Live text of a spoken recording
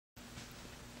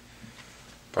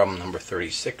Problem number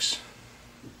 36.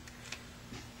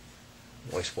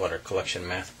 Wastewater collection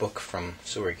math book from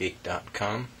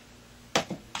SewerGeek.com.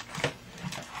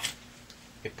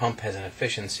 A pump has an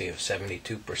efficiency of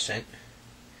 72%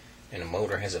 and a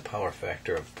motor has a power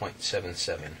factor of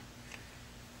 0.77.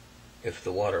 If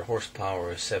the water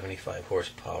horsepower is 75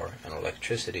 horsepower and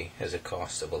electricity has a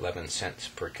cost of 11 cents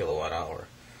per kilowatt hour,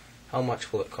 how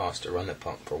much will it cost to run the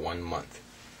pump for 1 month,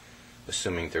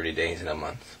 assuming 30 days in a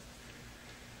month,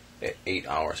 at 8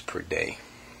 hours per day?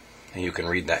 And you can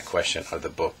read that question out of the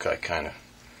book. I kind of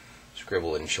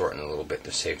scribbled and shortened a little bit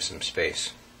to save some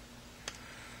space.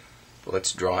 But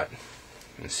let's draw it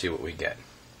and see what we get,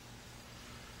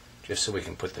 just so we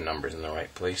can put the numbers in the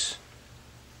right place.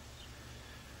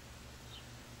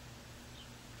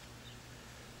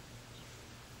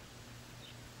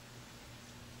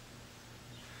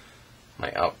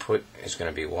 My output is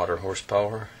going to be water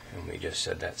horsepower, and we just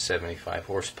said that's 75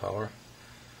 horsepower.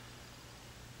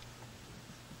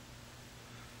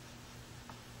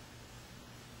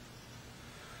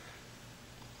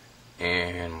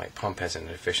 And my pump has an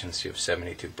efficiency of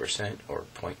 72% or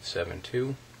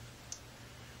 0.72.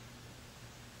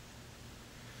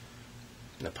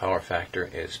 The power factor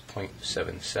is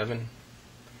 0.77.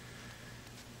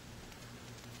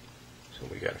 So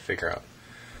we got to figure out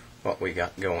what we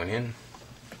got going in.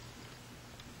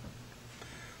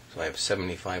 So I have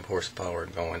 75 horsepower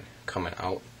coming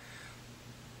out.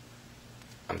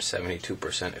 I'm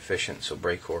 72% efficient, so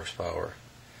brake horsepower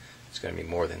is going to be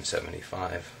more than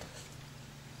 75.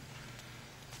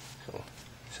 So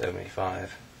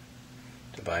 75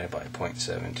 divided by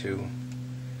 0.72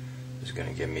 is going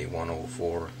to give me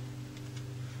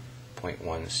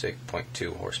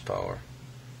 104.16.2 horsepower.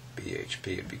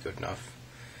 BHP would be good enough.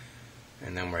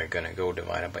 And then we're going to go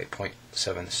divided by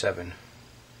 0.77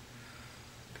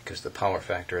 because the power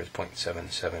factor is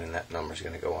 0.77 and that number is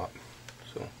going to go up.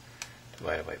 So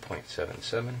divided by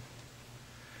 0.77,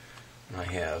 and I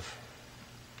have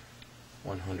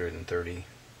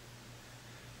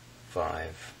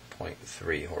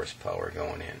 135.3 horsepower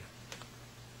going in.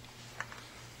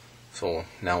 So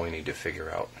now we need to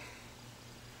figure out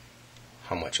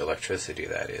how much electricity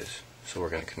that is. So we're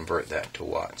going to convert that to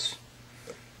watts.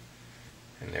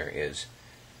 And there is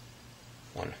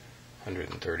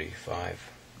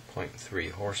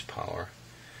 135.3 horsepower.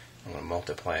 I'm going to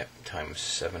multiply it times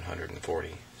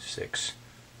 746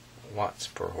 watts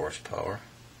per horsepower.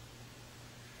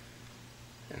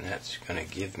 And that's going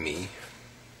to give me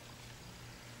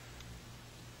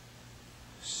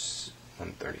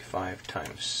 135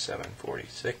 times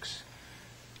 746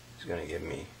 is going to give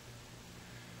me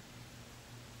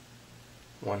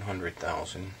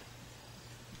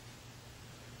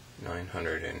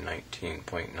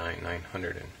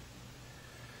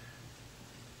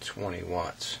 100,919.9920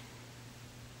 watts.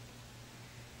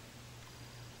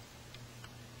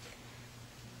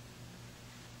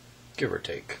 Give or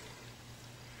take.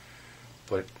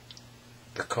 But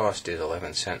the cost is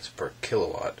 11 cents per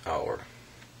kilowatt hour.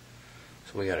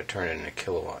 So we got to turn it into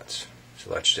kilowatts. So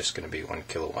that's just going to be 1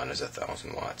 kilowatt is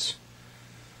 1,000 watts.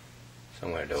 So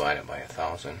I'm going to divide it by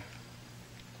 1,000.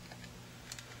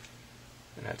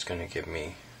 And that's going to give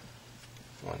me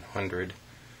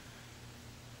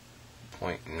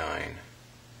 100.9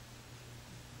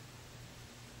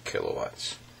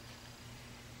 kilowatts.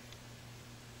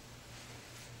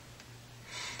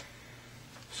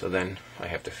 So then I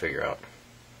have to figure out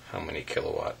how many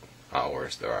kilowatt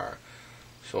hours there are.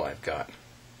 So I've got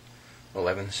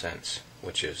 11 cents,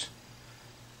 which is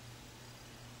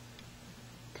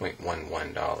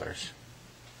 $0.11.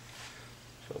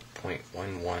 So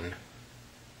 $0.11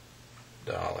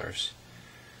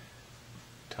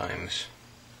 times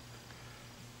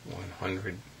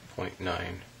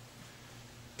 100.9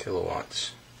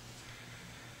 kilowatts,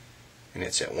 and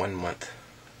it's at 1 month,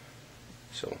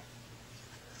 so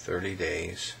 30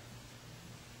 days,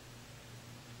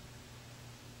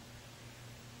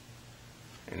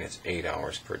 and it's 8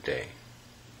 hours per day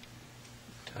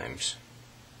times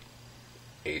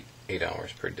 8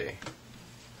 hours per day.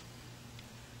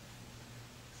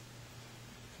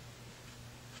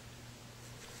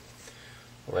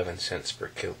 $0.11 per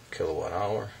kilowatt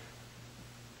hour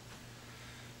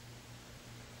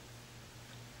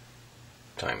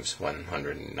times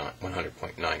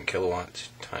 100.9 kilowatts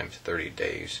times 30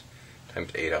 days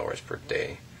times 8 hours per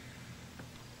day,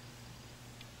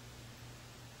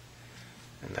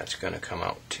 and that's going to come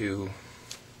out to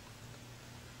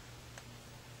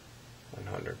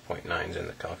 100.9's in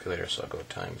the calculator, so I'll go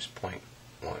times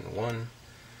 0.11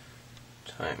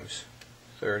 times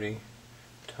 30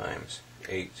 times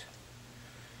 8,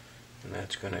 and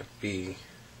that's going to be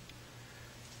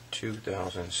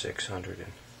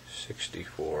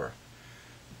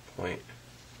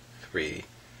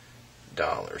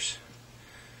 $2,664.3.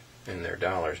 And they're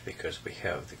dollars because we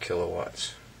have the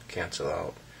kilowatts cancel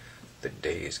out, the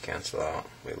days cancel out,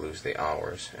 we lose the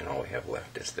hours, and all we have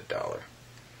left is the dollar.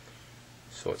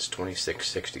 So it's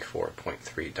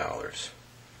 $26.64.3.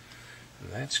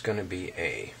 And that's going to be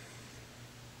A.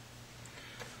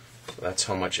 So that's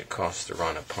how much it costs to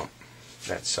run a pump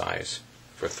that size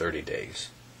for 30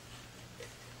 days.